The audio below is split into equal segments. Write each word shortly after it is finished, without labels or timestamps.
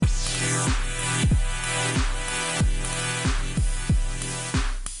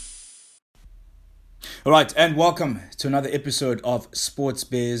All right, and welcome to another episode of Sports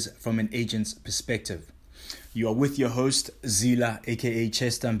Bears from an Agent's Perspective. You are with your host, Zila, aka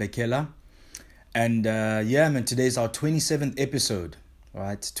Chester Mbekela. And man, today's our 27th episode, all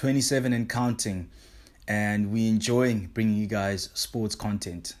right? 27 and counting. And we're enjoying bringing you guys sports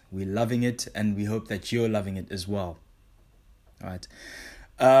content. We're loving it, and we hope that you're loving it as well. All right.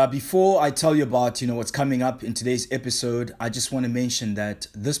 Before I tell you about what's coming up in today's episode, I just want to mention that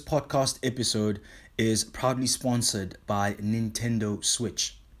this podcast episode is proudly sponsored by Nintendo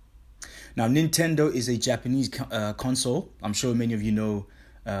Switch. Now, Nintendo is a Japanese console. I'm sure many of you know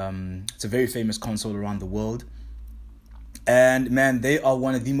it's a very famous console around the world. And man, they are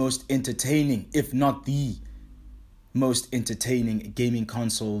one of the most entertaining, if not the most entertaining gaming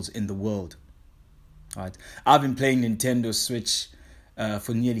consoles in the world. All right. I've been playing Nintendo Switch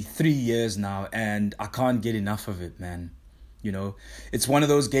for nearly 3 years now, and I can't get enough of it, man. It's one of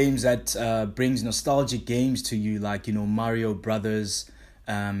those games that brings nostalgic games to you, like, Mario Brothers.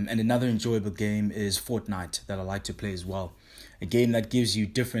 And another enjoyable game is Fortnite that I like to play as well. A game that gives you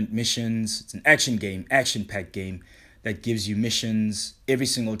different missions. It's an action game, action-packed game that gives you missions every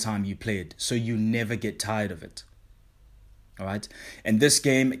single time you play it, so you never get tired of it. All right? And this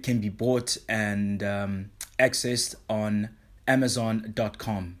game can be bought and accessed on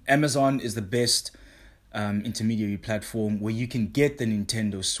Amazon.com. Amazon is the best intermediary platform where you can get the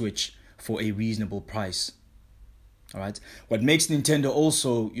Nintendo Switch for a reasonable price. All right. What makes Nintendo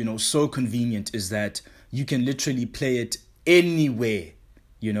also, so convenient is that you can literally play it anywhere,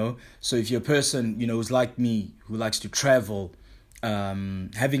 So if you're a person, who's like me, who likes to travel,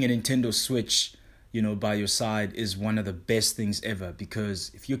 having a Nintendo Switch, by your side is one of the best things ever,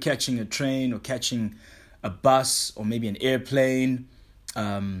 because if you're catching a train or catching a bus or maybe an airplane,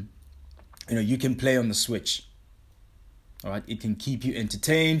 you can play on the Switch. All right. It can keep you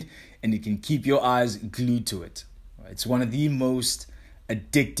entertained and it can keep your eyes glued to it. It's one of the most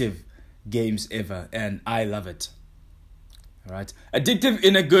addictive games ever, and I love it. All right, addictive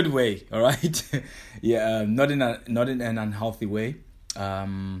in a good way. All right, not in an unhealthy way.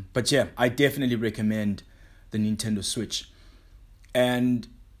 But yeah, I definitely recommend the Nintendo Switch. And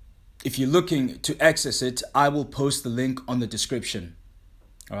if you're looking to access it, I will post the link on the description.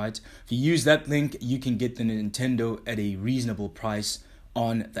 All right, if you use that link, you can get the Nintendo at a reasonable price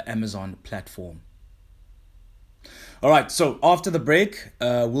on the Amazon platform. All right, so after the break,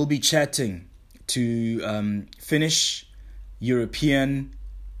 we'll be chatting to Finnish, European,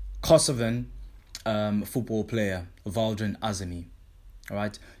 Kosovan football player, Valdrin Azemi. All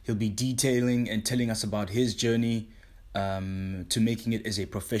right, he'll be detailing and telling us about his journey to making it as a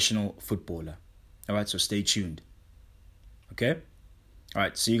professional footballer. All right, so stay tuned. Okay? All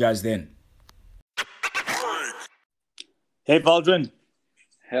right, see you guys then. Hey, Valdrin.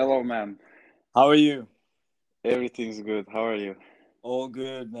 Hello, man. How are you? Everything's good. How are you? All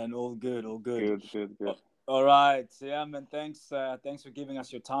good, man. All good. Good. All right. Yeah, man. Thanks for giving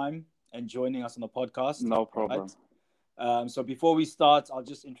us your time and joining us on the podcast. No problem. Right? So before we start, I'll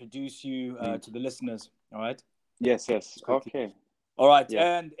just introduce you to the listeners. All right. Yes. Okay. All right.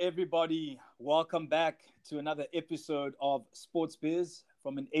 Yeah. And everybody, welcome back to another episode of Sports Biz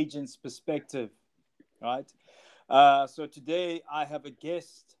from an Agent's Perspective. All right. So today I have a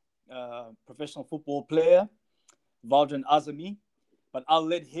guest, professional football player, Valdrin Azemi, but I'll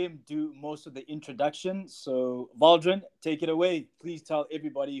let him do most of the introduction. So, Valdrin, take it away. Please tell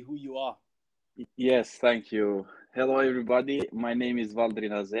everybody who you are. Yes, thank you. Hello, everybody. My name is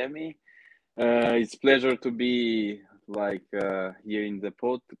Valdrin Azemi. It's a pleasure to be here in the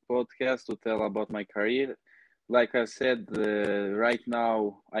podcast to tell about my career. Like I said, right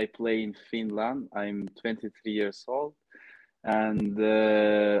now I play in Finland. I'm 23 years old. And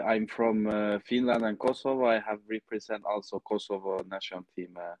I'm from Finland and Kosovo. I have represent also Kosovo national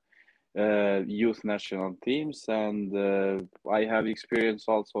team, youth national teams, and I have experience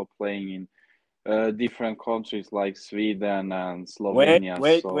also playing in different countries like Sweden and Slovenia.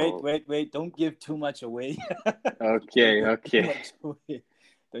 Wait! Don't give too much away. Okay.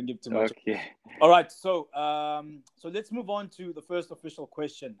 Don't give too much. Okay. All right. So let's move on to the first official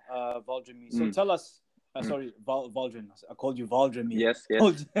question, Valdrin. So tell us. Sorry, Valdrin. I called you Valdrin. Yes.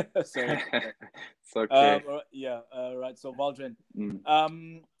 Sorry. It's okay. Right. So Valdrin.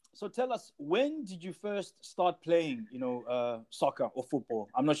 So tell us, when did you first start playing, soccer or football?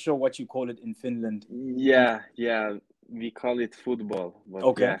 I'm not sure what you call it in Finland. Yeah. We call it football. But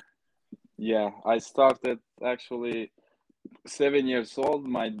okay. Yeah. I started actually 7 years old.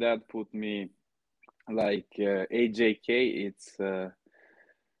 My dad put me AJK.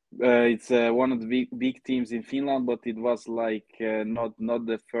 It's one of the big teams in Finland, but it was not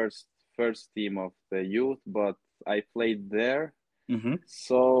the first first team of the youth, but I played there. Mm-hmm.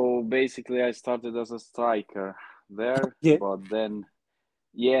 So basically, I started as a striker there, Yeah. but then,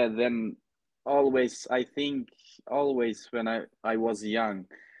 yeah, then always, I think, always when I was young,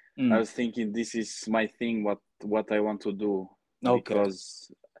 I Mm. was thinking this is my thing, what I want to do, Okay.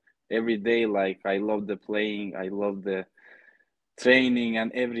 because every day, like, I love the playing, I love the training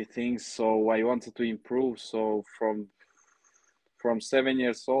and everything. So I wanted to improve. So from 7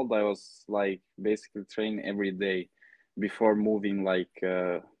 years old, I was like basically training every day before moving like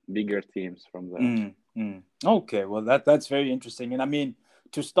bigger teams from there. Mm. Mm. Okay. Well, that's very interesting. And I mean,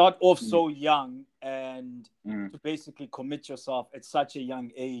 to start off Mm, so young and mm, to basically commit yourself at such a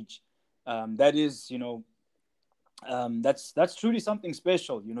young age, that is, that's truly something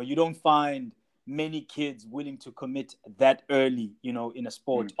special. You don't find many kids willing to commit that early, in a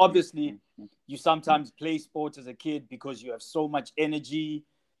sport. mm, mm, Obviously, mm, mm, you mm, sometimes play sports as a kid because you have so much energy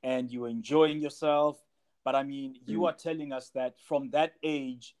and you're enjoying yourself. But I mean, you mm, are telling us that from that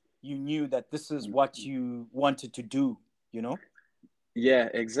age, you knew that this is mm, what mm. you wanted to do, you know? Yeah,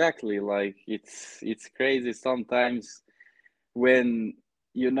 exactly. Like it's crazy sometimes when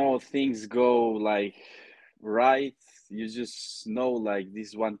things go like right, you just know like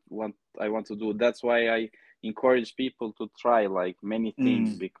this one I want to do. That's why I encourage people to try like many things,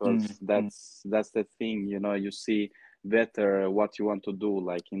 Mm, mm, because mm. that's the thing, you see better what you want to do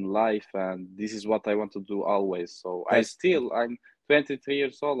like in life, and this is what I want to do always. So That's I'm 23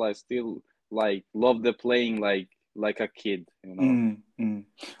 years old, I still like love the playing like a kid. Mm.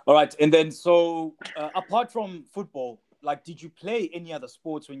 All right. And then, so apart from football, like, did you play any other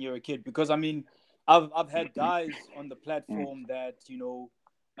sports when you were a kid? Because I mean, I've had guys on the Mm, platform that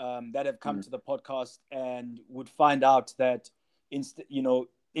that have come mm, to the podcast and would find out that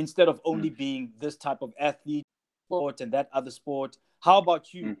instead of mm, only being this type of athlete sport and that other sport, how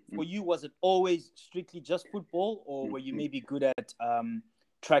about you? mm, mm, For you, was it always strictly just football, or mm, were you mm, maybe good at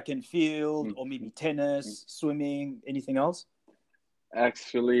track and field, mm, or maybe mm. tennis, swimming, anything else?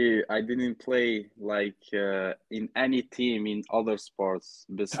 Actually, I didn't play like in any team in other sports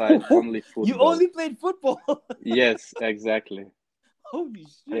beside only You football. only played football. Yes, exactly. Holy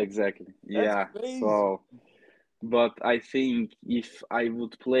shit. Exactly. That's Yeah. crazy. So, but I think if I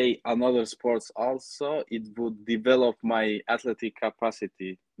would play another sports also, it would develop my athletic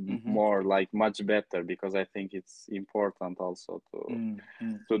capacity Mm-hmm. more, like much better, because I think it's important also Mm,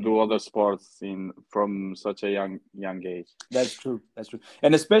 mm, to mm. do other sports in from such a young age. That's true. That's true.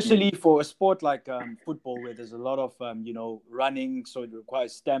 And Mm, especially for a sport like football, where there's a lot of running, so it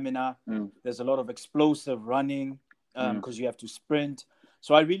requires stamina. mm, There's a lot of explosive running mm, because you have to sprint.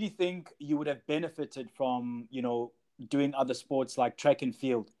 So I really think you would have benefited from doing other sports like track and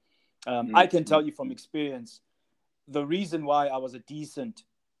field. I mm, can mm, tell you from experience, the reason why I was a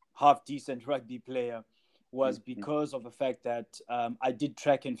half decent rugby player was mm, mm, because of the fact that I did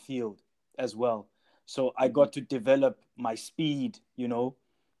track and field as well. So I mhm. got to develop my speed,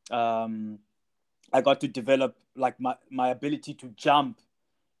 um, I got to develop like my ability to jump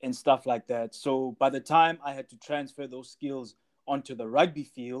and stuff like that. So by the time I had to transfer those skills onto the rugby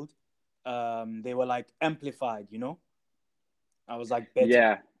field, they were like amplified. I was like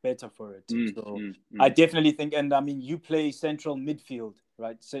Yeah. better for it. Mm, So mm, I mm. definitely think, and I mean, you play central midfield,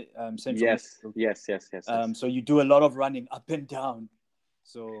 right? Central Yes, midfield. yes, yes, yes, yes. So you do a lot of running up and down.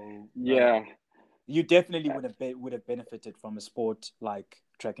 So Yeah, you definitely would have benefited from a sport like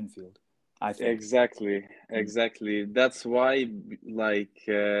track and field, I think. exactly, Mm. exactly. That's why, like,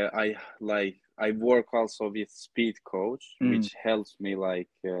 I work also with speed coach, Mm. which helps me like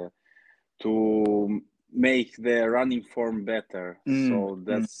to make the running form better. Mm. So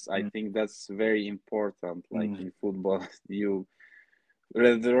Mm. I Mm. think that's very important. Like Mm. in football, you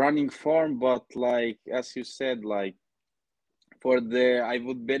the running form, but like as you said, like for the I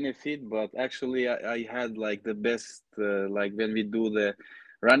would benefit, but actually I had like the best like when we do the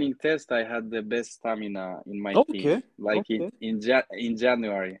running test, I had the best stamina in my team, Okay. like Okay. in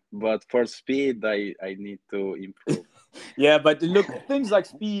January. But for speed, I need to improve. Yeah, but look, things like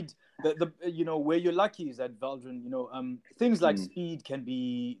speed, where you're lucky is that Valdrin, things like Mm, speed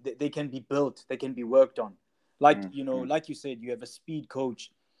they can be built, they can be worked on. Like, mm, mm, like you said, you have a speed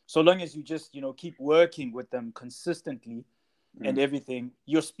coach. So long as you just, keep working with them consistently and mm, everything,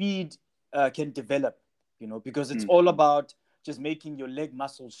 your speed can develop, because it's mm, all mm, about just making your leg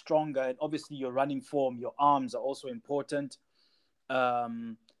muscles stronger. And obviously your running form, your arms are also important.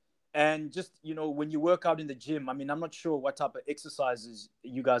 Um, and just, when you work out in the gym, I mean, I'm not sure what type of exercises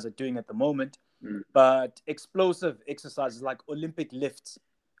you guys are doing at the moment, mm, but explosive exercises like Olympic lifts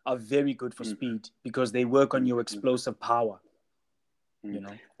are very good for mm, speed because they work on mm, your mm. explosive power. Mm. you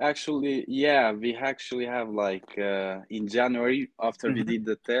know. Actually, yeah, we actually have like in January after we Mm-hmm. did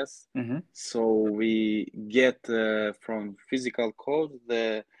the test, Mm-hmm. so we get from physical coach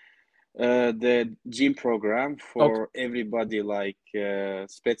the gym program Okay. for everybody, like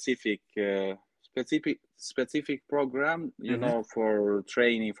specific program, Mm-hmm. for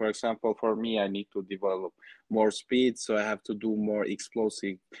training. For example, for me, I need to develop more speed, so I have to do more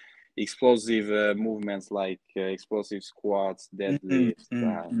explosive movements, like explosive squats, Mm-hmm. deadlifts,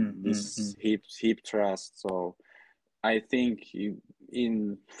 Mm-hmm. Mm-hmm. this hip thrust. So I think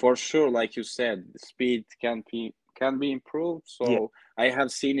in for sure, like you said, speed can be improved. Yeah. So I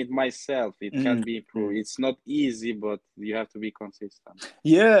have seen it myself. It can be Mm-hmm. improved. It's not easy, but you have to be consistent.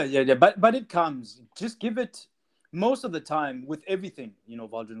 Yeah, yeah, yeah. But it comes. Just give it most of the time with everything,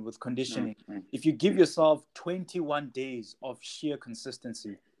 Valdrin, with Mm, conditioning. mm, If you give yourself 21 days of sheer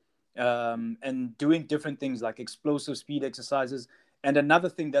consistency, and doing different things like explosive speed exercises. And another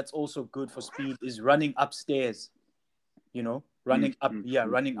thing that's also good for speed is running upstairs, mm, running up, mm, yeah, mm,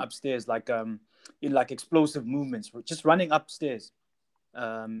 running mm, upstairs, like in like explosive movements, just running upstairs,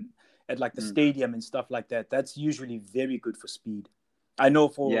 um, at like the mm. stadium and stuff like that. That's usually very good for speed. I know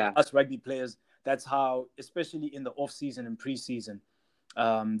for Yeah. us rugby players, that's how, especially in the off season and preseason,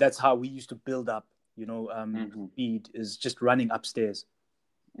 that's how we used to build up, Hmm. speed is just running upstairs,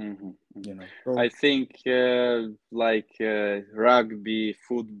 Hmm. So I think like rugby,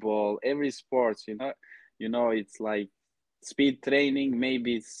 football, every sports, it's like speed training.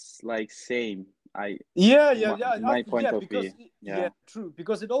 Maybe it's like same. I yeah, yeah, my, yeah, my yeah. point of view. Yeah, Yeah. true.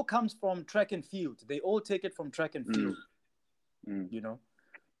 Because it all comes from track and field. They all take it from track and Mm, field. mm, You know.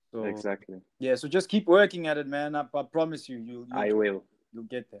 So exactly. yeah, so just keep working at it, man. I promise you, I will. you'll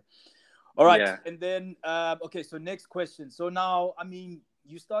get there. All right, Yeah. and then okay. So next question. So now, I mean,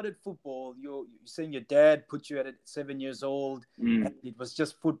 you started football. You're saying your dad put you at it 7 years old, and Mm, it was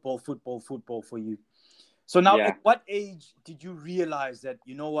just football, football, football for you. So now, at yeah. what age did you realize that,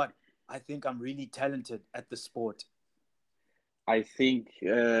 you know what, I think I'm really talented at the sport? I think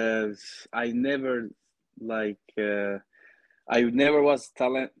I never like I never was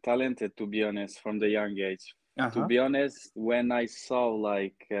talented, to be honest, from the young age. Uh To huh. be honest, when I saw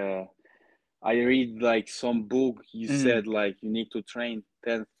like I read like some book, you Mm, said like you need to train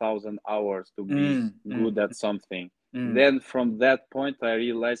 10,000 hours to be mm, mm, good at something. mm. Then from that point, I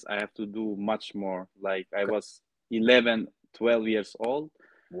realized I have to do much more. Like I Okay. was 11, 12 years old.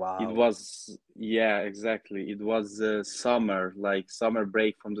 It Wow. was, yeah, exactly. It was summer, like summer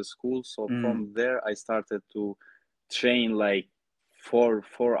break from the school. So Mm. from there, I started to train like four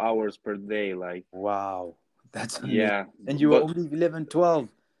hours per day. Like, Wow. That's amazing. yeah, And you were but only 11, 12.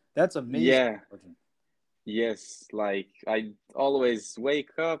 That's amazing. yeah, yes, like I always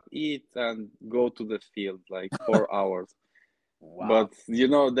wake up, eat, and go to the field like 4 hours. Wow. But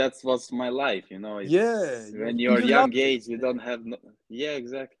that was my life. Yeah. It's You, when and you're you young loved it. age, you don't have no, yeah,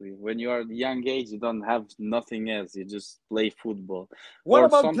 exactly. When you are young age, you don't have nothing else. You just play football, What or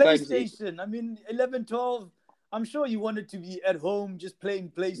about sometimes, PlayStation? I mean, 11, 12. I'm sure you wanted to be at home just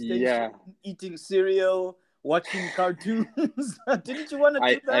playing PlayStation, yeah, eating cereal, watching cartoons. Didn't you want to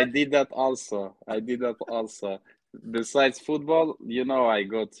I do I that? did that also. I did that also. Besides football, I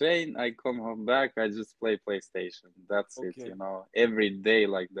go train, I come home back, I just play PlayStation. That's it, Okay. every day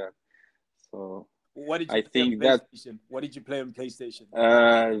like that. So What did you I play on think that PlayStation? What did you play on PlayStation?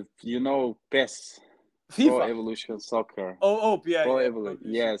 PES, Pro FIFA. Evolution Soccer. Yeah, Pro yeah. Evolution.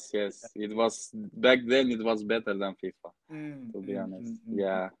 Evolution. Yes, yes. It was back then. It was better than FIFA, Mm, to be mm, honest. mm, mm, mm.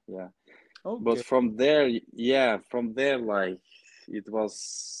 Yeah, yeah. But Okay. from there, yeah, from there, like it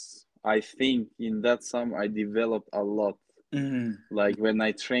was. I think in that summer I developed a lot. Mm. Like when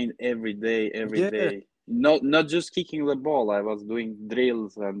I trained every Yeah. day. Not just kicking the ball. I was doing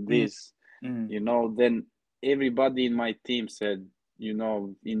drills and Mm, this. mm. Then everybody in my team said,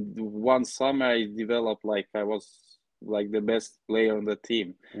 in one summer I developed like I was like the best player on the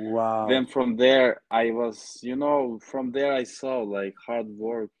team. Wow. Then from there I was, from there I saw like hard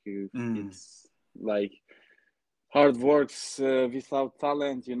work. Mm. It's like hard works without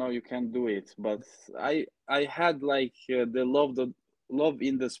talent, you can do it. But I had like the love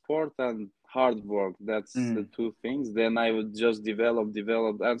in the sport and hard work. That's the Mm. two things. Then I would just develop,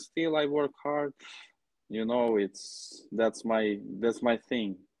 and still I work hard. It's that's my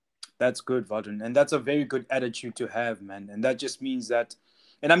thing. That's good, Vardon. And that's a very good attitude to have, man. And that just means that,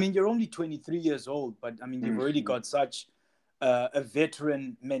 and I mean, you're only 23 years old, but I mean, you've already Mm-hmm. got such a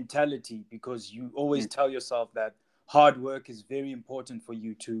veteran mentality because you always tell yourself that hard work is very important for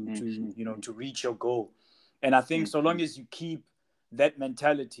you Mm-hmm. to reach your goal. And I think so long as you keep that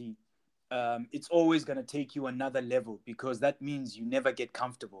mentality, it's always going to take you another level, because that means you never get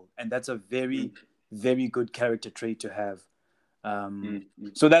comfortable. And that's a very, very good character trait to have.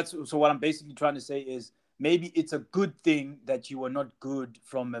 So what I'm basically trying to say is, maybe it's a good thing that you were not good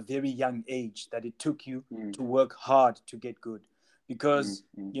from a very young age, that it took you to work hard to get good. Because,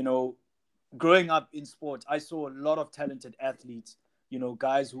 growing up in sports, I saw a lot of talented athletes,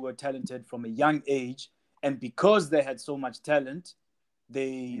 guys who were talented from a young age. And because they had so much talent,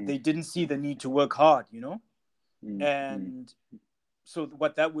 they didn't see the need to work hard, And so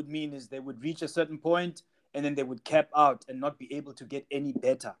what that would mean is they would reach a certain point, and then they would cap out and not be able to get any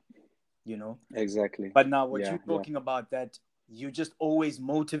better, Exactly. But now what Yeah, you're talking about, that you're just always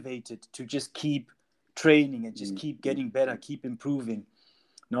motivated to just keep training and just keep getting better, keep improving.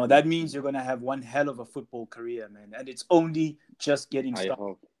 No, that means you're going to have one hell of a football career, man. And it's only just getting I started,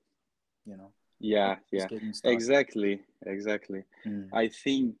 hope. you know. Yeah, Just yeah, getting started. exactly. I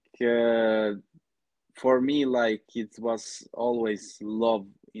think for me, like, it was always love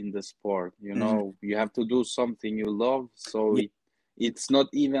in the sport. You have to do something you love, so Yeah, it's not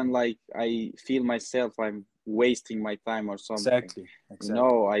even like I feel myself I'm wasting my time or something. exactly.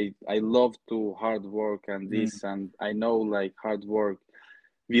 I love to hard work and Mm, this, and I know like hard work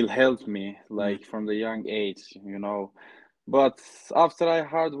will help me mm. like from the young age. But after I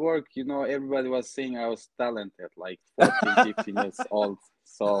hard work, everybody was saying I was talented, like 14, 15 years old.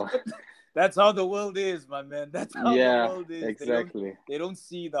 So That's how the world is, my man. That's how the yeah, world is. exactly. They don't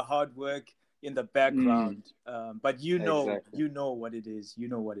see the hard work in the Mm, background. But exactly. you know what it is. You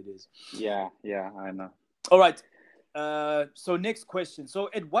know what it is. Yeah, I know. All right. So next question. So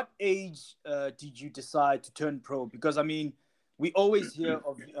at what age did you decide to turn pro? Because I mean, we always hear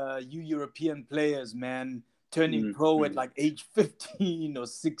of you European players, man, turning Mm, pro at mm, like age 15 or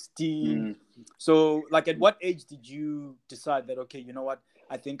 16. mm, So like at what age did you decide that, okay, you know what?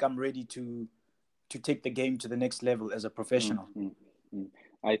 I think I'm ready to take the game to the next level as a mm, professional. mm, mm.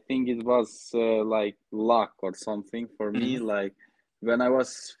 I think it was like luck or something for me. Mm-hmm. Like when I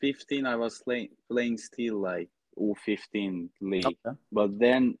was 15, I was playing still like U15 league. Okay. But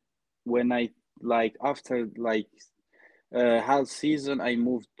then when I like after like half season, I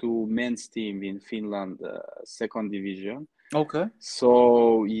moved to men's team in Finland, second division. Okay.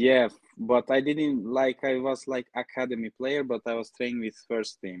 So yeah, but I didn't like I was like academy player, but I was training with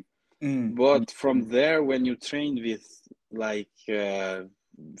first team. Mm, mm, But from mm, there, when you trained with like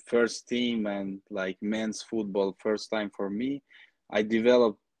first team and like men's football, first time for me, I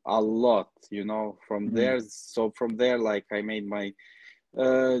developed a lot, from mm. there. So from there, like I made my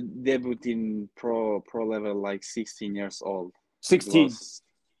debut in pro level like 16 years old. It 16. was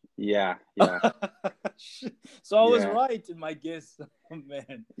yeah, So I was yeah. right in my guess. Oh,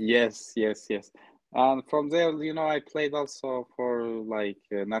 man. Yes. And from there, I played also for like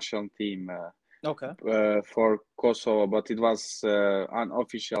national team Okay. for Kosovo, but it was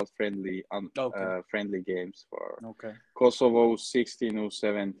unofficial Okay. friendly games for Okay. Kosovo 16 or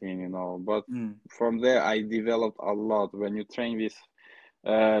 17. But Mm, from there, I developed a lot. When you train with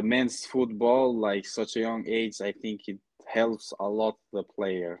men's football, like such a young age, I think it helps a lot the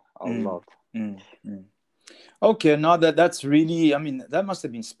player, a mm, lot. mm. Okay, now that's really, I mean, that must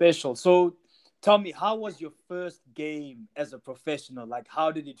have been special. So tell me, how was your first game as a professional? Like,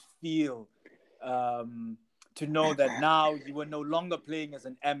 how did it feel to know that now you were no longer playing as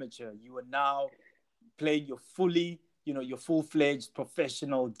an amateur? You were now playing your full-fledged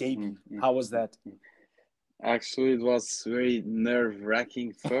professional debut. Mm, mm, How was that? mm. Actually, it was very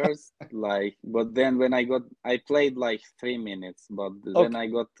nerve-wracking first, like, but then I played like 3 minutes, but when Okay. I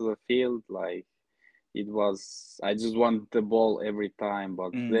got to the field, like, I just want the ball every time,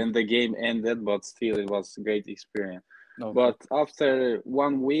 but Mm, then the game ended, but still, it was a great experience. okay. But after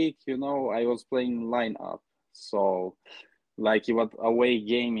 1 week, I was playing lineup, so like it was away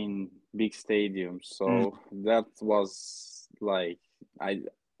game in big stadiums, Mm. so that was like I,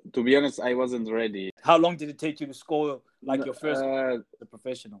 to be honest, I wasn't ready. How long did it take you to score like your first goal Uh, as a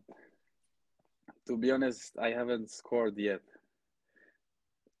professional? to be honest, I haven't scored yet.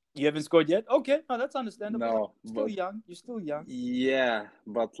 You haven't scored yet? Okay, no, that's understandable. No, You're still but young. You're still young. yeah,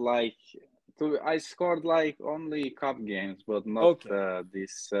 but like, I scored like only cup games, but not Okay. for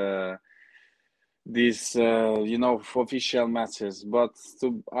official matches. But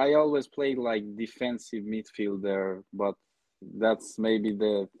I always played like defensive midfielder, but that's maybe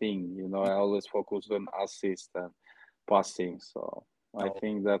the thing. I always focus on assist and passing. So I Oh,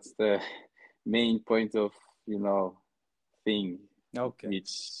 think that's the main point of thing, okay.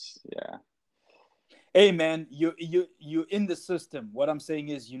 which yeah. Hey man, you in the system. What I'm saying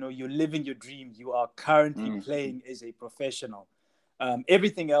is, you're living your dream. You are currently Mm, playing as a professional.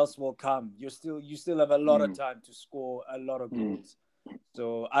 everything else will come. You still have a lot of mm, time to score a lot of mm. goals.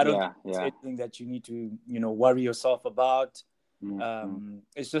 So I don't think Yeah, it's yeah. anything that you need to, worry yourself about. Mm, mm,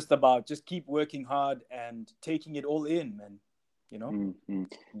 It's just about just keep working hard and taking it all in, man. You know? mm,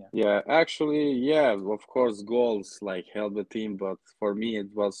 mm. Yeah. Yeah, actually, yeah, of course, goals like help the team, but for me, it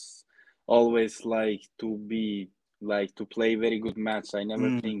was always like to be like to play very good match. I never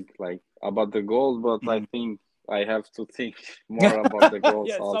Mm, think like about the goals, but I mm. think I have to think more about the goals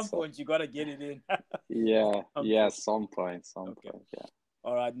Yeah, at some also. point you gotta get it in. Yeah, Some yeah, point. some Okay. point, yeah.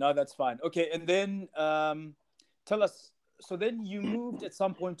 All right. No, that's fine. Okay, and then tell us. So then you moved at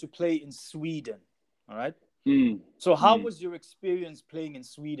some point to play in Sweden. All right. Mm, So how mm, was your experience playing in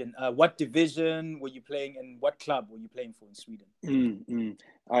Sweden? What division were you playing and what club were you playing for in Sweden? mm.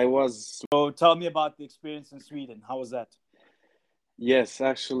 I was, So tell me about the experience in Sweden. How was that? yes,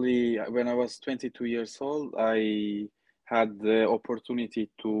 actually, when I was 22 years old, I had the opportunity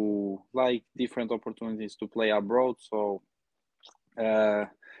to like different opportunities to play abroad. So uh,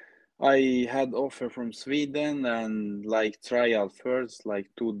 I had offer from Sweden and like trial first, like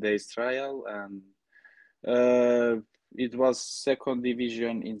 2 days trial, and uh, it was second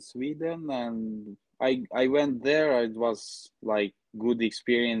division in Sweden, and I went there. It was like good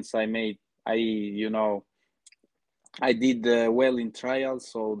experience. I did well in trials,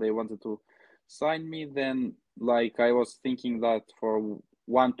 so they wanted to sign me. Then, like I was thinking that for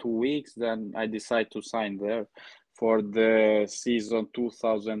 1 2 weeks, then I decided to sign there for the season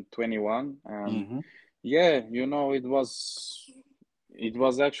 2021. And Mm-hmm. yeah, it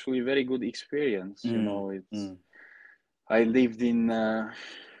was actually very good experience. Mm, It's mm, I lived in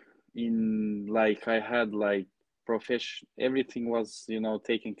like I had like profession. Everything was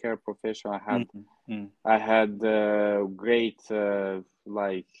taken care of professional. mm, mm, I had great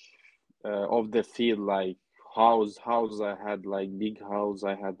like of the field like house. I had like big house.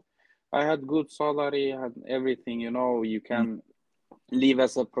 I had good salary. I had everything. You mm, can live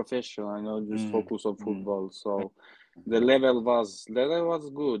as a professional. Just mm, focus on mm, football. So the mhm, level was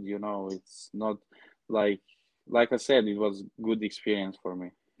good. It's not like like I said. It was good experience for me.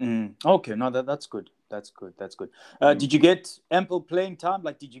 mm. Okay, no, that's good. That's good. That's good. Mm. Did you get ample playing time?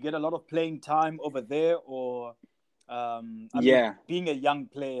 Like, did you get a lot of playing time over there, or I mean, Yeah. being a young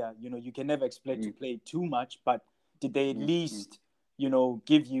player, you can never expect to Mm, play too much, but did they at mm, mm, least,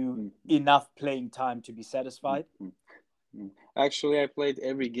 give you mm, enough playing time to be mm, satisfied? mm. Actually, I played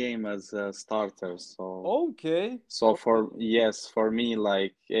every game as a starter, so Okay. so Okay. for me,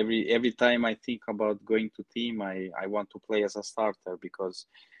 like every time I think about going to team, I want to play as a starter because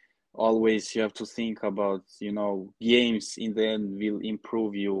always you have to think about games in the end will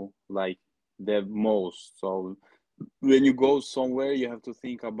improve you like the most. So when you go somewhere, you have to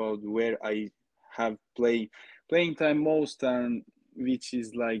think about where I have playing time most and which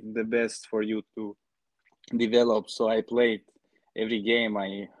is like the best for you to develop. So I played every game.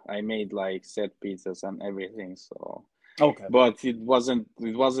 I made like set pizzas and everything. So, Okay. but it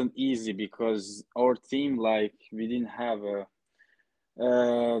wasn't easy because our team like we didn't have a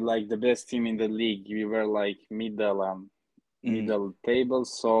like the best team in the league. We were like Mm. middle table.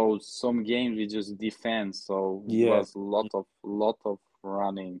 So some games we just defend. So it Yeah. was a lot of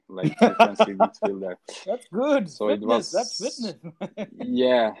running like defensive midfielder. That's good. So it Fitness. That's was fitness.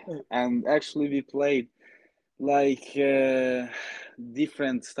 yeah, and actually we played like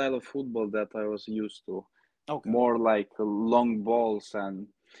different style of football that I was used to, Okay. more like long balls and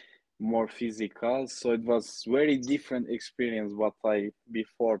more physical. So it was very different experience what I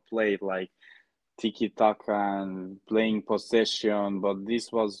before played like tiki taka and playing possession. But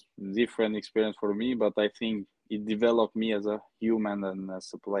this was different experience for me. But I think it developed me as a human and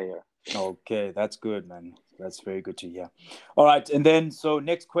as a player. Okay, that's good, man. That's very good to hear. All right, and then so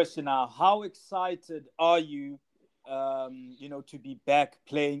next question now: how excited are you, to be back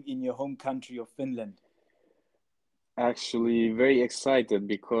playing in your home country of Finland? Actually, very excited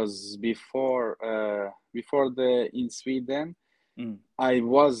because before the in Sweden, Mm. I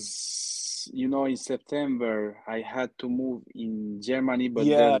was, in September, I had to move in Germany, but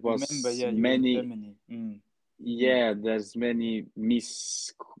Yeah, there I remember. was Yeah, you were in many, Germany. Mm. Mm. yeah, there's many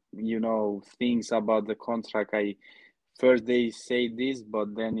things about the contract. First they say this,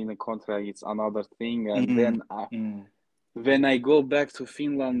 but then in the contract it's another thing, and Mm. then Mm. when I go back to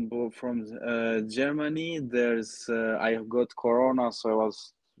Finland from Germany, I got corona, so I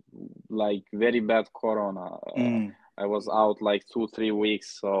was like very bad corona. Mm. I was out like 2 3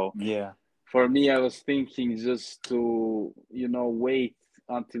 weeks. So Yeah. for me, I was thinking just to wait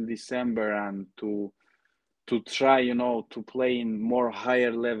until December and to to try, to play in more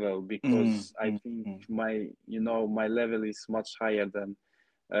higher level, Mm, because I mm, think mm. my level is much higher than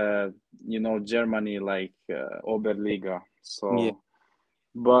Germany, like Oberliga. Yeah. So,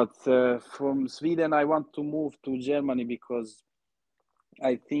 but from Sweden, I want to move to Germany because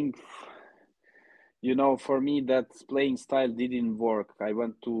I think, for me, that playing style didn't work. I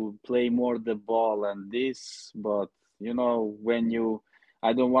want to play more the ball and this, but when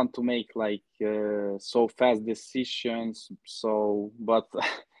I don't want to make like so fast decisions. So, but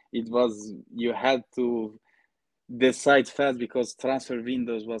you had to decide fast because transfer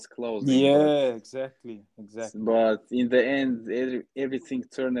windows was closing. But Yeah, exactly. Exactly. in the end, everything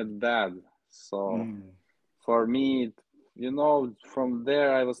turned bad. So Mm. for me, from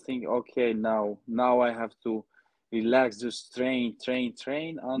there I was thinking, okay, now I have to relax, just train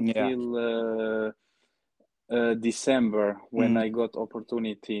Yeah. until December, when Mm. I got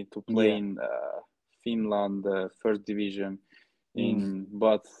opportunity to play Yeah. in Finland, first division. Mm.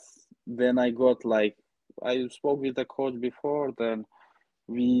 But then I got like, I spoke with the coach before, then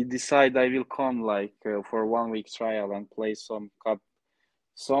we decide I will come like for 1 week trial and play some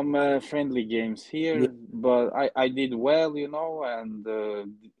friendly games Yeah. here. But I did well, and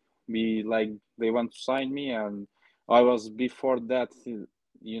we like they want to sign me, and I was before that,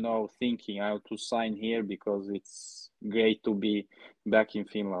 thinking I have to sign here because it's great to be back in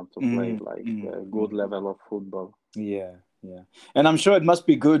Finland to play Mm. like Mm. a good Mm. level of football. Yeah. Yeah. And I'm sure it must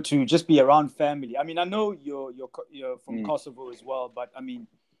be good to just be around family. I mean, I know you're from Mm. Kosovo as well, but I mean,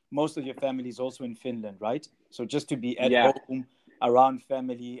 most of your family is also in Finland, right? So just to be at Yeah. home around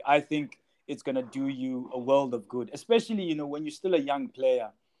family, I think it's gonna do you a world of good, especially when you're still a young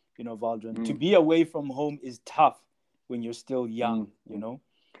player. Valdrin, to Mm. be away from home is tough when you're still Mm. young. Mm.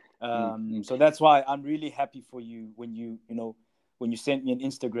 Mm. Mm. So that's why I'm really happy for you when you sent me an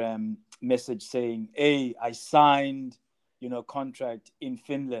Instagram message saying, "Hey, I signed, contract in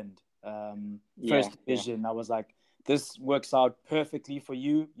Finland, Yeah. first Yeah. division." I was like, "This works out perfectly for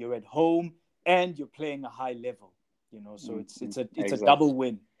you. You're at home and you're playing a high level. So Mm. it's Mm. it's a it's a Exactly.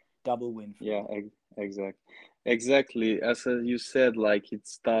 double win for Yeah, you." exactly. As you said, like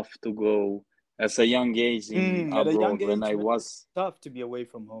it's tough to go as a young age in At a young abroad. When age, I man, it's was, tough to be away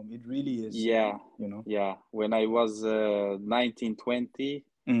from home. It really is. yeah, You know. yeah, when I was 19, 20,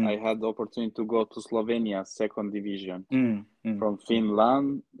 I Mm, had the opportunity to go to Slovenia, second division mm, mm, from mm,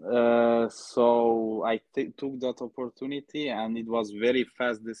 Finland. So I took that opportunity, and it was very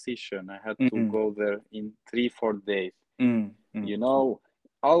fast decision. I had to mm, go there in 3, 4 days. mm, You mm. know,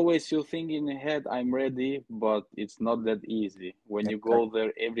 always you think in your head, I'm ready, but it's not that easy. When you Exactly. go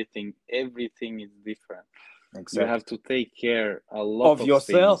there, everything is different. You Exactly. have to take care a lot Of of things,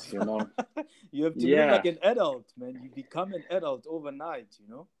 yourself. you know. You have to live like Yeah, an adult, man. You become an adult overnight.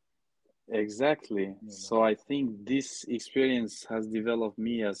 exactly. You know. So I think this experience has developed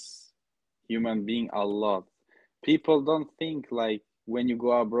me as human being a lot. People don't think like when you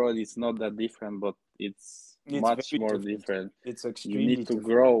go abroad, it's not that different, but it's It's much very more different. different. It's You need extremely to different.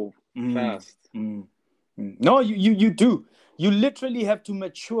 grow Mm, fast. mm, mm. No, you do. You literally have to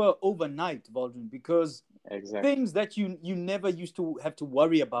mature overnight, Valdrin, because Exactly. things that you never used to have to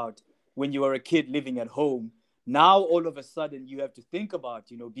worry about when you were a kid living at home, now all of a sudden you have to think about,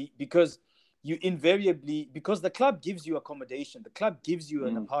 because you invariably, because the club gives you accommodation, the club gives you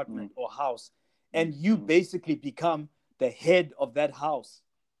an Mm, mm, apartment or house, mm, and you mm, basically become the head of that house.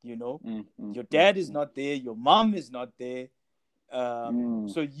 you know mm, mm, your mm, dad is mm, not there, your mom is not there. mm,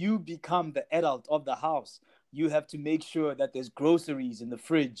 So you become the adult of the house. You have to make sure that there's groceries in the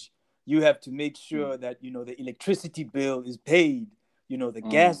fridge. You have to make mm, sure that the electricity bill is paid. The mm,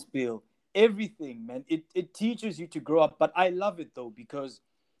 gas bill, everything, man. It teaches you to grow up. But I love it though, because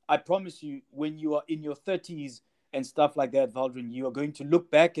I promise you, when you are in your 30s and stuff like that, Valdrin, you are going to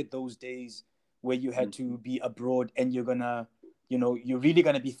look back at those days where you had mm, to be abroad, and you're really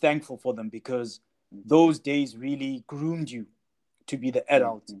gonna be thankful for them, because mm, those days really groomed you to be the mm,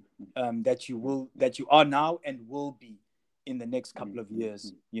 adult, mm, mm, that you are now and will be in the next mm, couple of mm,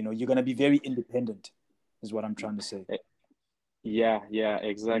 years. mm, You're gonna be mm, very independent, is what I'm mm. trying to say. Eh, Yeah, yeah, Mm.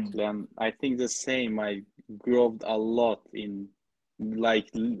 exactly. And I think the same. I grew a lot in like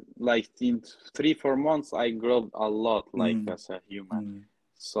in 3, 4 months. I grew a lot like Mm. as a human. Mm.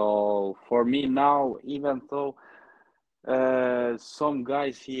 So for me now, even though some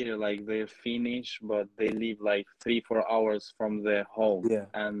guys here like they're Finnish, but they live like 3, 4 hours from their home. Yeah,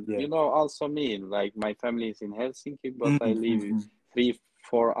 And yeah. also me, like my family is in Helsinki, but I Mm. live Mm. 3,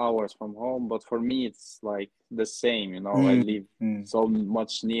 4 hours from home, but for me it's like the same, I Mm, live mm. so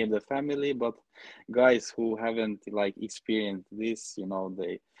much near the family, but guys who haven't like experienced this,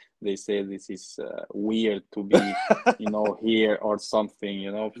 they say this is weird to be, here or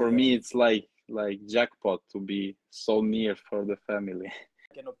something, for Yeah. me it's like jackpot to be so near for the family.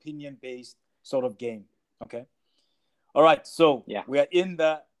 An opinion-based sort of game. Okay. All right. So Yeah. we are in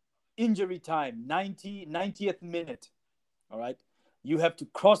the injury time, 90th minute. All right. You have to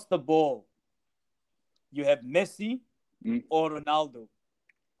cross the ball. You have Messi Mm. or Ronaldo.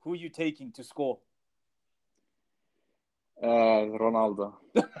 Who are you taking to score? Ronaldo.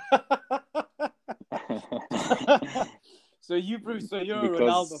 So you're a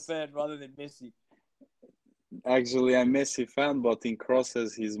Ronaldo Because fan rather than Messi. actually I'm Messi fan, but in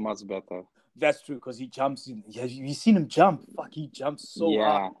crosses he's much better. That's true because he jumps in. Have you seen him jump? Fuck, he jumps so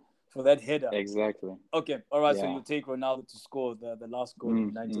hard Yeah, for that header. exactly. Okay, all right. So Yeah. you'll take Ronaldo to score the last goal in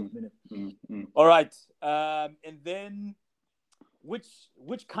Mm, the 90th mm, minute. mm. All right. And then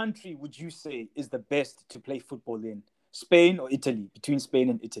which country would you say is the best to play football in? Spain or Italy? Between Spain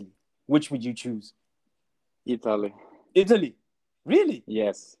and Italy, which would you choose? Italy. Italy. Really?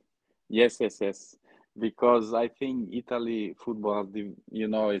 Yes. Yes, yes, yes. Because I think Italy football,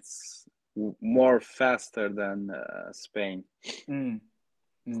 it's more faster than Spain, Mm,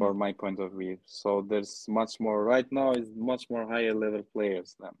 mm. for my point of view. So there's much more, right now is much more higher level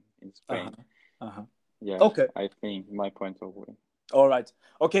players than in Uh-huh. Spain. Uh-huh. Yeah, Okay. I think my point of view. All right.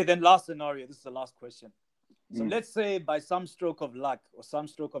 Okay, then last scenario. This is the last question. So Mm, let's say by some stroke of luck or some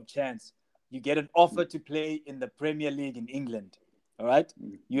stroke of chance, you get an offer mm, to play in the Premier League in England. All right.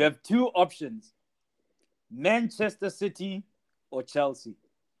 mm, You mm. have two options: Manchester City or Chelsea.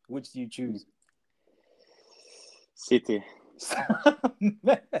 Which do you choose? City.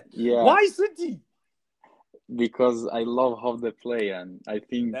 Yeah, Why City? because I love how they play, and I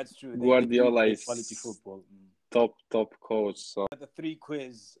think That's true. They do Guardiola play quality is football. top coach. So The three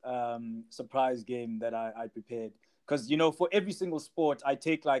quiz surprise game that I prepared, because for every single sport I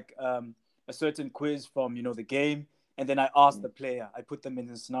take like a certain quiz from the game, and then I ask mm. the player. I put them in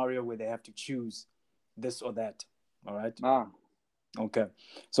a scenario where they have to choose this or that. All right. Ah, Okay.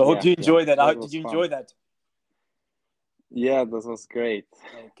 So I hope yeah, you yeah, enjoy that. that Did was you fun. enjoy that? Yeah, that was great.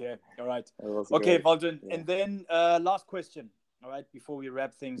 Okay. All right. That was Okay, great. Valdrin. Yeah, And then last question. All right, before we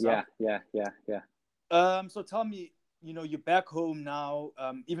wrap things yeah, up. yeah, yeah, yeah. So tell me, you're back home now,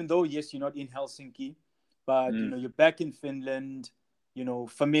 even though, yes, you're not in Helsinki, but, Mm, you're back in Finland,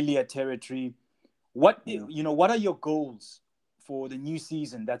 familiar territory. What, mm. what are your goals for the new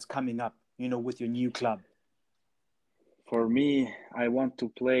season that's coming up, with your new club? For me, I want to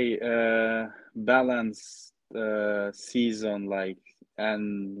play a balanced season,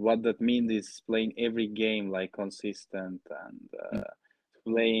 and what that means is playing every game like consistent and Mm.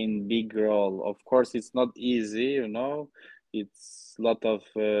 playing big role. Of course, it's not easy, It's a lot of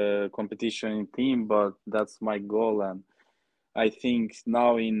competition in team, but that's my goal. And I think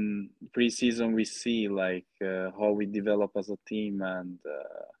now in preseason we see how we develop as a team, and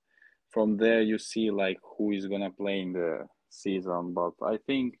from there you see who is gonna play in the season. But I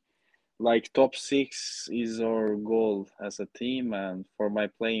think top six is our goal as a team, and for my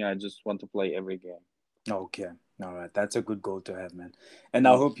playing, I just want to play every game. Okay. All right. That's a good goal to have, man. And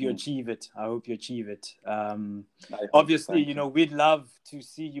I hope you Mm-hmm. achieve it. I hope you achieve it. I hope. Obviously, Thank you. we'd love to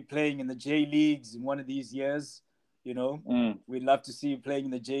see you playing in the J Leagues in one of these years. You know, Mm, we'd love to see you playing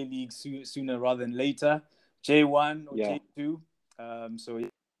in the J League sooner rather than later, J1 or yeah, J2. So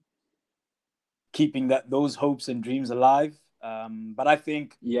keeping those hopes and dreams alive. But I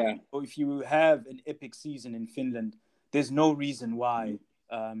think yeah. if you have an epic season in Finland, there's no reason Mm, why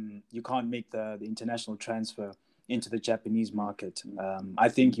you can't make the international transfer into the Japanese mm, market. mm, I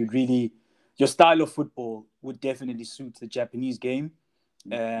think your style of football would definitely suit the Japanese game,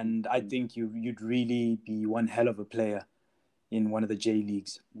 mm, mm, and I mm, think you'd really be one hell of a player in one of the J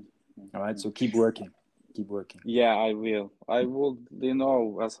leagues. mm, mm, All right, mm. so keep working, keep working. Yeah, I will. I will,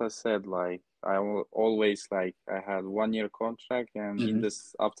 as I said, I will always I had 1 year contract, and in Mm-hmm.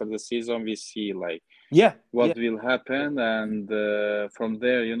 this after the season we see Yeah, yeah. what will happen, and from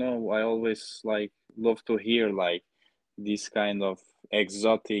there, I always love to hear this kind of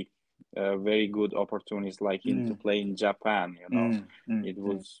exotic, very good opportunities to Mm, play in Japan. mm, mm, It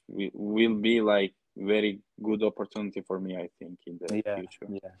mm. will be very good opportunity for me, I think, in the Yeah, future.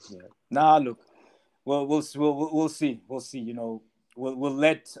 yeah, yeah. Nah, look, we'll see. We'll see. We'll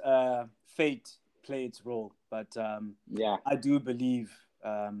let fate play its role, but Yeah, I do believe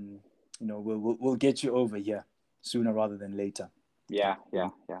we'll get you over here sooner rather than later. Yeah.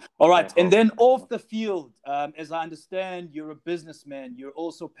 All I right. And hope. then off the field, as I understand, you're a businessman. You're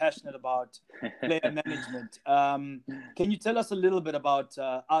also passionate about player management. Can you tell us a little bit about,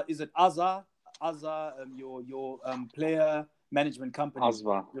 is it Azza, your player management company,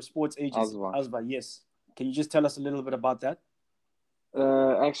 Asva, your sports agency, Asva. Azva? Yes. Can you just tell us a little bit about that?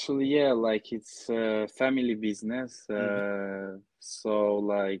 Actually, yeah, like it's a family business. Mm-hmm. So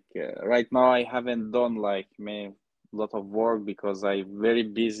like right now I haven't done like a lot of work because I'm very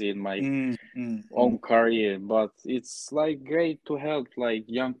busy in my own career. But it's like great to help like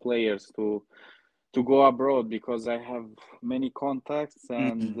young players to go abroad because I have many contacts,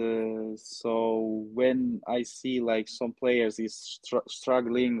 and so when I see like some players is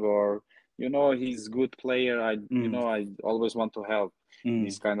struggling, or he's good player, I always want to help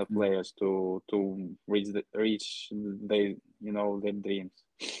these kind of players to reach their dreams.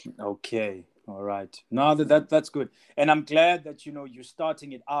 Okay. All right. No, that's good. And I'm glad that you're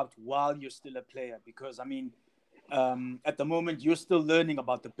starting it out while you're still a player, because I mean, at the moment you're still learning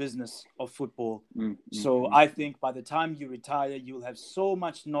about the business of football. So I think by the time you retire, you'll have so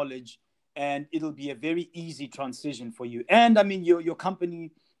much knowledge, and it'll be a very easy transition for you. And I mean, your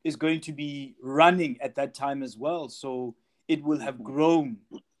company is going to be running at that time as well, so it will have grown,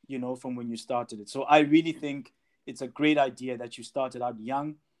 from when you started it. So I really think it's a great idea that you started out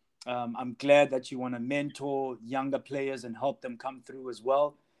young. I'm glad that you want to mentor younger players and help them come through as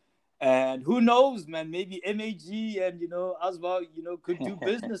well. And who knows, man, maybe MAG and, Aswa, could do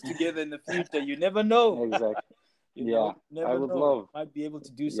business together in the future. You never know. Exactly. Yeah, I Never would know. love. Might be able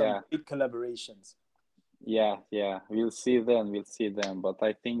to do some Yeah. great collaborations. Yeah. We'll see then. We'll see then. But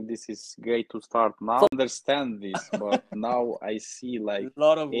I think this is great to start now. Understand this, but now I see A like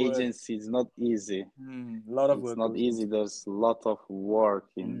lot of work. agency is not easy. A lot of It's work not goes easy. into There's a lot of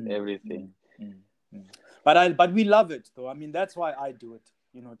work in it. everything. But we love it though. I mean, that's why I do it,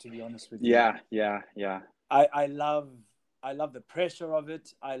 to be honest with you. Yeah. I love the pressure of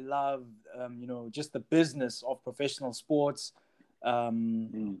it. I love just the business of professional sports.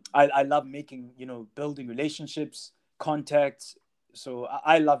 I love making building relationships, contacts. So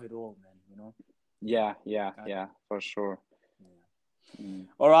I love it all, man. Yeah, for sure.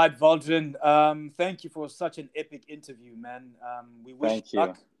 All right, Valdrin. Thank you for such an epic interview, man. We wish Thank you you.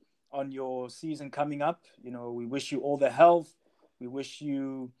 luck on your season coming up. We wish you all the health. We wish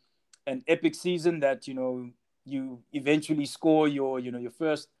you an epic season that you eventually score your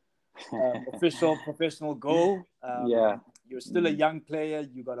first official professional goal. Yeah. You're still a young player.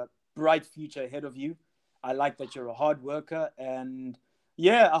 You got a bright future ahead of you. I like that you're a hard worker, and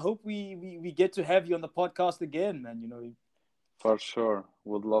yeah, I hope we get to have you on the podcast again, man. For sure.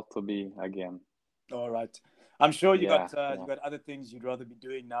 Would love to be again. All right. I'm sure you Yeah. got other things you'd rather be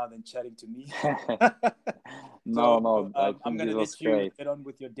doing now than chatting to me. No, I I'm think gonna this was let you great. get on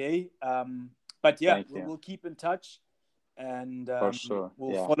with your day. But yeah, Thank you. we'll keep in touch, and For sure.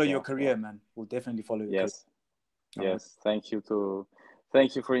 we'll follow your career, man. We'll definitely follow your career. Yes. Thank you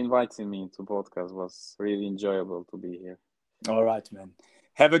for inviting me to podcast. It was really enjoyable to be here. All right, man.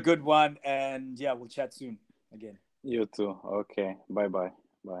 Have a good one, and yeah, we'll chat soon again. You too. Okay. Bye.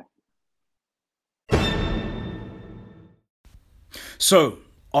 So,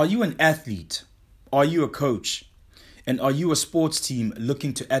 are you an athlete? Are you a coach? And are you a sports team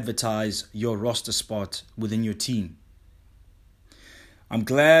looking to advertise your roster spot within your team? I'm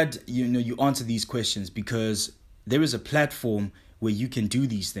glad you answer these questions, because there is a platform where you can do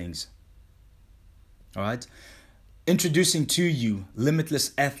these things. All right? Introducing to you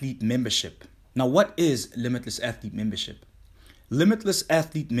Limitless Athlete Membership. Now, what is Limitless Athlete Membership? Limitless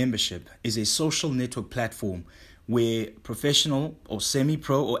Athlete Membership is a social network platform where professional or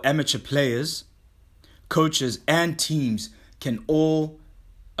semi-pro or amateur players, coaches, and teams can all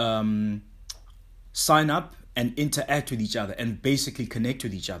sign up and interact with each other and basically connect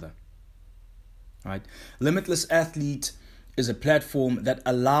with each other. Right? Limitless Athlete is a platform that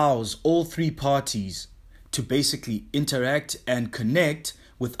allows all three parties to basically interact and connect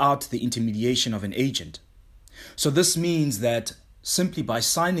without the intermediation of an agent. So this means that simply by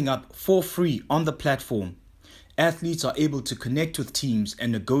signing up for free on the platform, athletes are able to connect with teams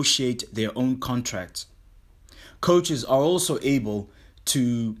and negotiate their own contracts. Coaches are also able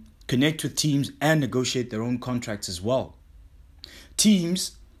to connect with teams and negotiate their own contracts as well.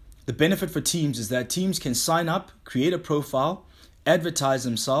 The benefit for teams is that teams can sign up, create a profile, advertise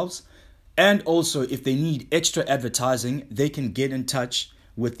themselves, and also if they need extra advertising, they can get in touch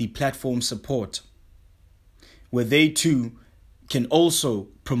with the platform support, where they too can also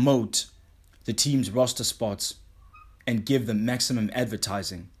promote the team's roster spots and give them maximum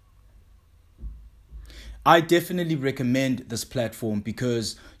advertising. I definitely recommend this platform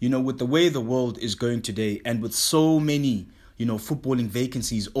because, with the way the world is going today and with so many, footballing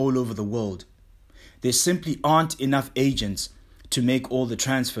vacancies all over the world, there simply aren't enough agents to make all the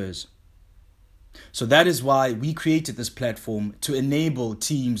transfers. So that is why we created this platform to enable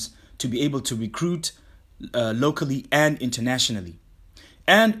teams to be able to recruit locally and internationally,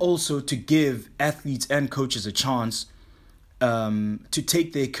 and also to give athletes and coaches a chance to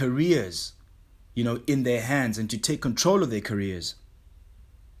take their careers, in their hands and to take control of their careers.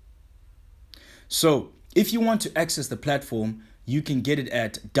 So if you want to access the platform, you can get it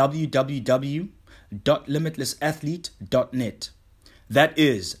at www.limitlessathlete.net. That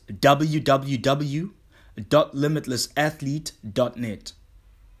is www.limitlessathlete.net.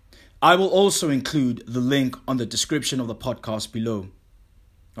 I will also include the link on the description of the podcast below.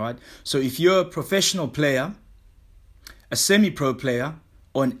 All right. So if you're a professional player, a semi-pro player,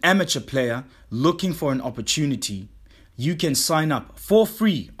 or an amateur player looking for an opportunity, you can sign up for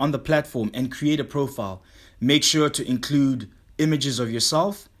free on the platform and create a profile. Make sure to include images of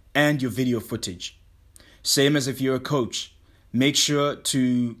yourself and your video footage. Same as if you're a coach. Make sure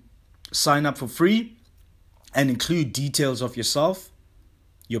to sign up for free and include details of yourself,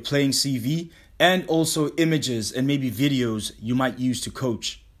 your playing CV, and also images and maybe videos you might use to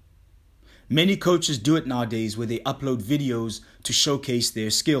coach. Many coaches do it nowadays where they upload videos to showcase their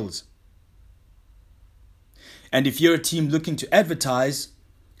skills. And if you're a team looking to advertise,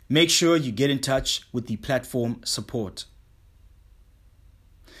 make sure you get in touch with the platform support.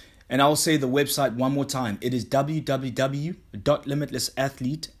 And I'll say the website one more time. It is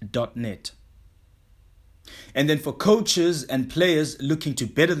www.limitlessathlete.net. And then for coaches and players looking to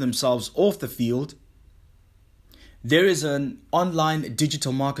better themselves off the field, there is an online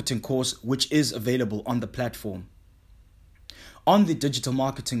digital marketing course which is available on the platform. On the digital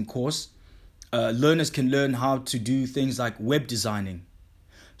marketing course, learners can learn how to do things like web designing,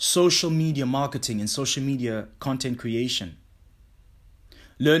 social media marketing and social media content creation,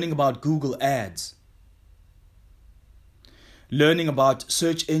 learning about Google Ads, learning about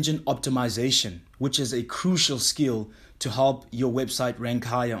search engine optimization, which is a crucial skill to help your website rank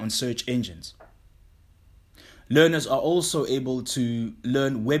higher on search engines. Learners are also able to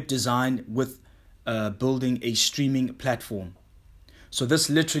learn web design with building a streaming platform. So this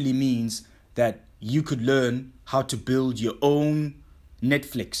literally means that you could learn how to build your own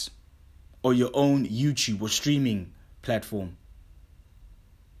Netflix or your own YouTube or streaming platform.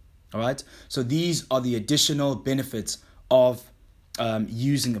 All right. So these are the additional benefits of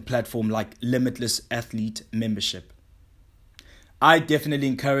using a platform like Limitless Athlete Membership. I definitely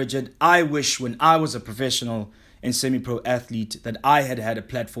encourage it. I wish when I was a professional and semi-pro athlete that I had had a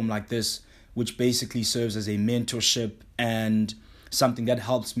platform like this, which basically serves as a mentorship and something that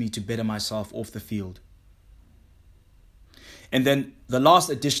helps me to better myself off the field. And then the last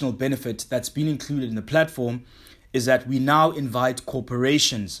additional benefit that's been included in the platform is that we now invite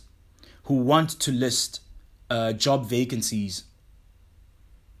corporations who want to list job vacancies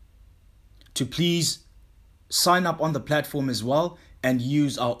to please sign up on the platform as well and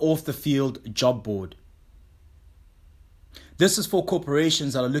use our off-the-field job board. This is for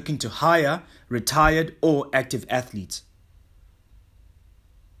corporations that are looking to hire retired or active athletes.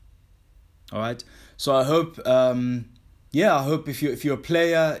 All right. So I hope, I hope if you're a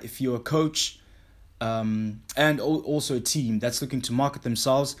player, if you're a coach, and also a team that's looking to market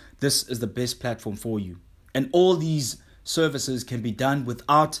themselves, this is the best platform for you. And all these services can be done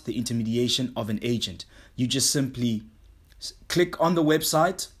without the intermediation of an agent. You just simply click on the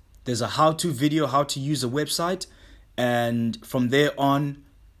website. There's a how-to video, how to use a website. And from there on,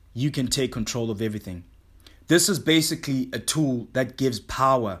 you can take control of everything. This is basically a tool that gives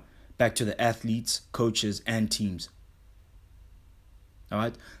power back to the athletes, coaches, and teams. All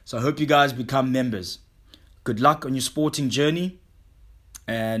right. So I hope you guys become members. Good luck on your sporting journey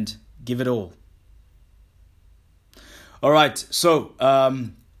and give it all. All right. So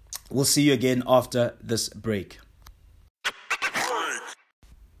we'll see you again after this break.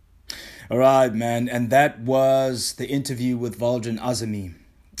 All right, man. And that was the interview with Valdrin Azemi,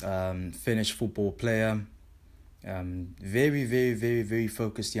 Finnish football player. Very, very, very, very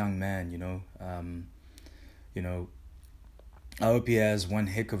focused young man, I hope he has one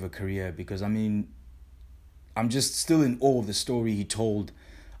heck of a career because, I'm just still in awe of the story he told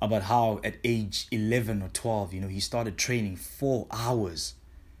about how at age 11 or 12, he started training 4 hours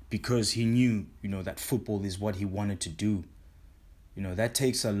because he knew, that football is what he wanted to do. That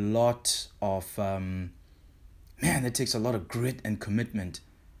takes a lot of, that takes a lot of grit and commitment.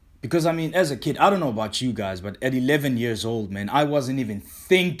 Because, as a kid, I don't know about you guys, but at 11 years old, man, I wasn't even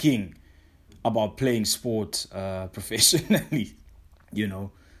thinking about playing sport professionally, you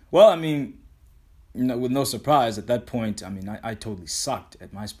know. Well, I mean, you know, with no surprise at that point, I mean, I totally sucked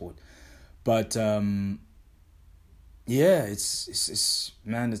at my sport. But yeah, it's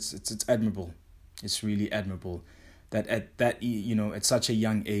man, it's admirable. It's really admirable that at such a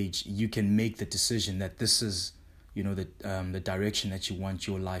young age you can make the decision that this is, you know, the direction that you want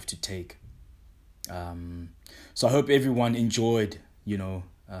your life to take. So I hope everyone enjoyed, you know,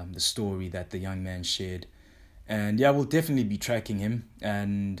 the story that the young man shared, and yeah, we'll definitely be tracking him,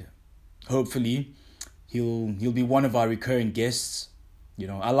 and hopefully he'll be one of our recurring guests. You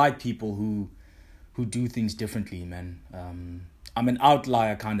know, I like people who do things differently, man. I'm an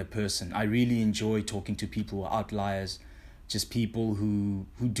outlier kind of person. I really enjoy talking to people who are outliers, just people who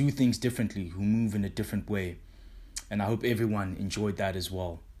do things differently, who move in a different way. And I hope everyone enjoyed that as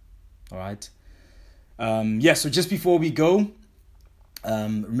well. All right. So just before we go,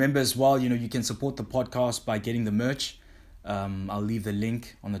 remember as well, you know, you can support the podcast by getting the merch. I'll leave the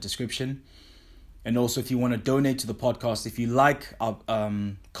link on the description. And also, if you want to donate to the podcast, if you like our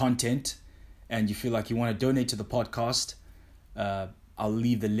content and you feel like you want to donate to the podcast, I'll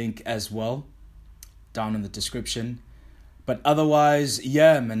leave the link as well down in the description. But otherwise,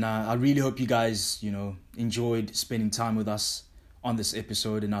 yeah, man, I really hope you guys, you know, enjoyed spending time with us on this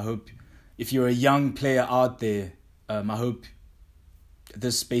episode. And I hope if you're a young player out there, I hope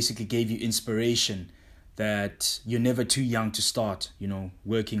this basically gave you inspiration that you're never too young to start, you know,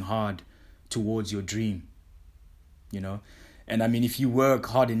 working hard towards your dream, you know. And I mean, if you work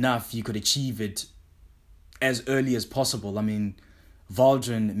hard enough, you could achieve it as early as possible. I mean,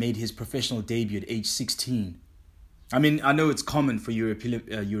 Waldron made his professional debut at age 16. I mean, I know it's common for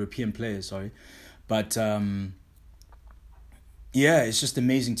European players, but yeah, it's just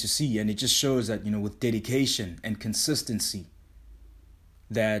amazing to see, and it just shows that, you know, with dedication and consistency,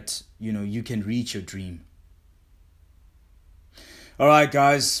 that, you know, you can reach your dream. All right,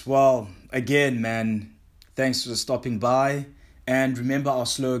 guys. Well, again, man, thanks for stopping by. And remember our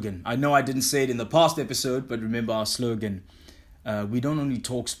slogan. I know I didn't say it in the past episode, but remember our slogan. We don't only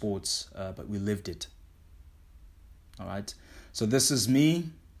talk sports, but we lived it. All right. So this is me,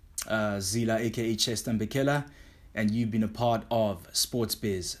 Zila, aka Chester Mbekela, and you've been a part of Sports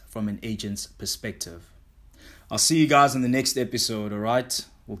Biz from an agent's perspective. I'll see you guys in the next episode, all right?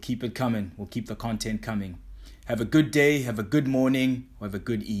 We'll keep it coming. We'll keep the content coming. Have a good day, have a good morning, or have a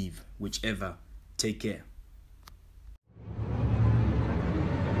good eve, whichever. Take care.